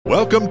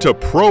Welcome to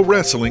Pro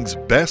Wrestling's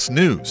Best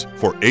News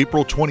for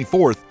April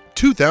 24th,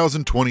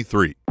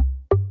 2023.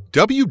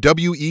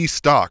 WWE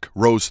stock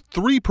rose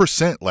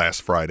 3%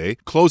 last Friday,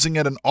 closing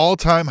at an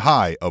all-time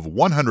high of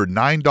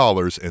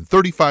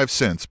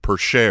 $109.35 per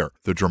share.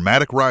 The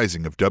dramatic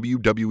rising of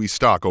WWE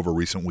stock over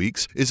recent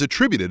weeks is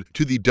attributed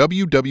to the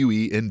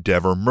WWE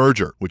Endeavor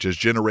merger, which has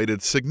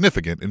generated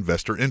significant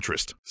investor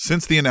interest.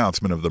 Since the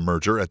announcement of the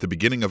merger at the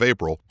beginning of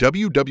April,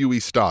 WWE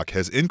stock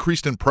has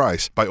increased in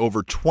price by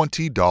over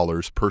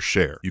 $20 per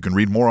share. You can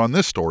read more on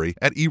this story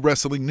at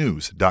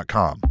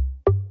eWrestlingNews.com.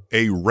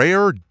 A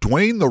rare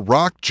Dwayne "The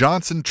Rock"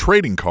 Johnson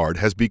trading card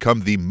has become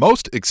the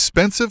most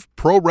expensive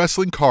pro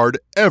wrestling card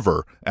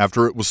ever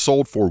after it was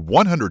sold for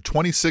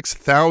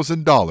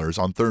 $126,000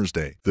 on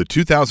Thursday. The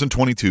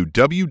 2022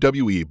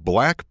 WWE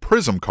Black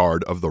Prism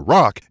card of The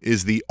Rock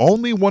is the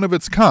only one of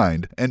its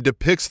kind and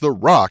depicts The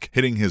Rock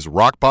hitting his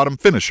rock-bottom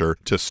finisher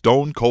to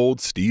Stone Cold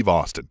Steve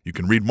Austin. You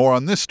can read more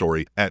on this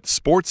story at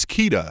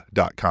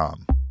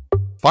sportskita.com.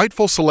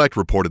 Fightful Select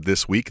reported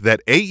this week that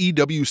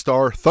AEW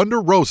star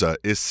Thunder Rosa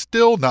is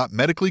still not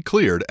medically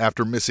cleared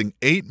after missing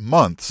 8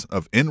 months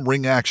of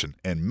in-ring action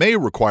and may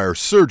require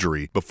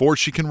surgery before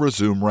she can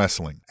resume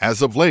wrestling.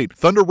 As of late,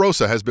 Thunder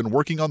Rosa has been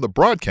working on the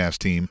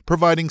broadcast team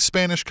providing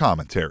Spanish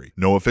commentary.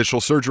 No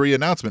official surgery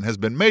announcement has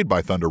been made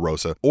by Thunder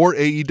Rosa or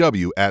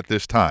AEW at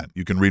this time.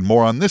 You can read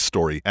more on this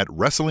story at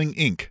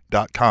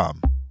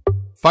WrestlingInc.com.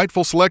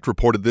 Fightful Select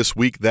reported this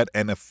week that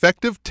an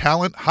effective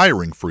talent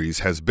hiring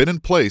freeze has been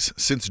in place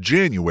since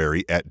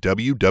January at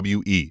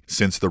WWE,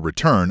 since the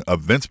return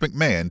of Vince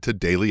McMahon to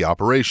daily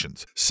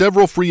operations.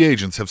 Several free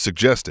agents have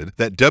suggested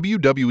that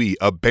WWE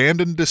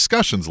abandoned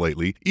discussions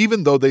lately,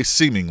 even though they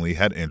seemingly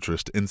had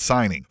interest in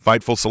signing.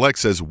 Fightful Select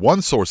says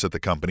one source at the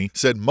company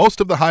said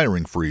most of the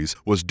hiring freeze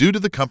was due to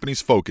the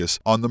company's focus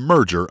on the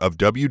merger of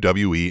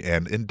WWE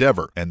and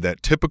Endeavor, and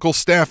that typical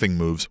staffing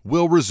moves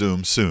will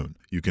resume soon.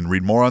 You can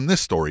read more on this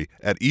story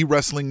at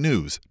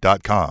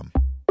eWrestlingNews.com.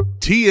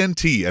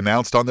 TNT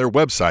announced on their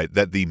website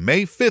that the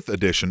May 5th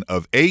edition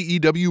of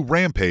AEW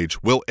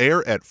Rampage will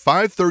air at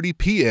 5:30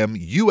 p.m.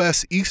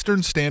 U.S.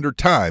 Eastern Standard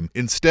Time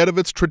instead of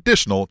its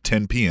traditional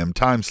 10 p.m.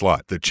 time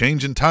slot. The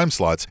change in time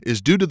slots is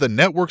due to the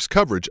network's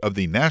coverage of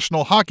the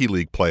National Hockey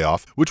League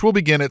playoff, which will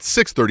begin at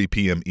 6:30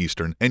 p.m.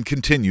 Eastern and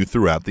continue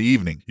throughout the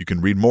evening. You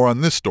can read more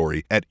on this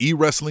story at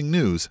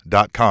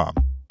eWrestlingNews.com.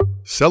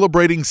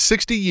 Celebrating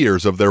 60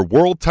 years of their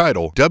world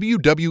title,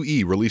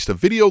 WWE released a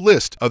video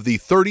list of the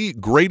 30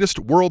 greatest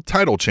world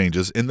title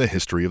changes in the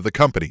history of the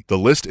company. The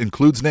list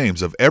includes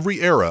names of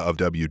every era of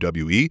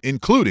WWE,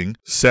 including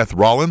Seth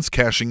Rollins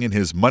cashing in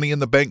his Money in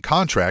the Bank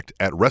contract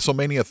at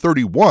WrestleMania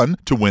 31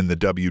 to win the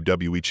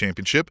WWE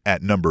Championship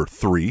at number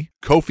 3,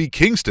 Kofi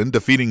Kingston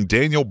defeating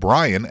Daniel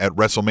Bryan at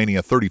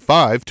WrestleMania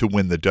 35 to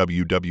win the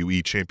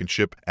WWE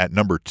Championship at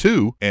number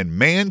 2, and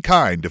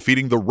Mankind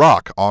defeating The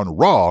Rock on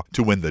Raw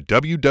to win the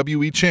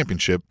WWE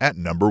Championship at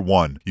number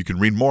 1. You can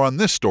read more on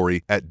this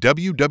story at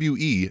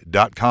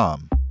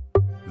WWE.com.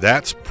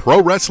 That's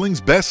Pro Wrestling's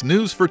Best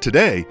News for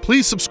today.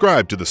 Please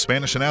subscribe to the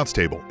Spanish Announce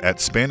Table at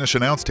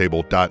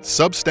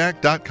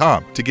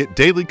SpanishAnnounceTable.substack.com to get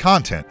daily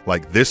content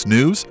like this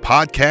news,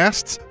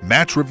 podcasts,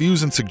 match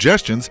reviews and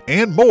suggestions,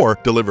 and more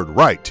delivered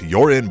right to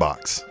your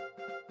inbox.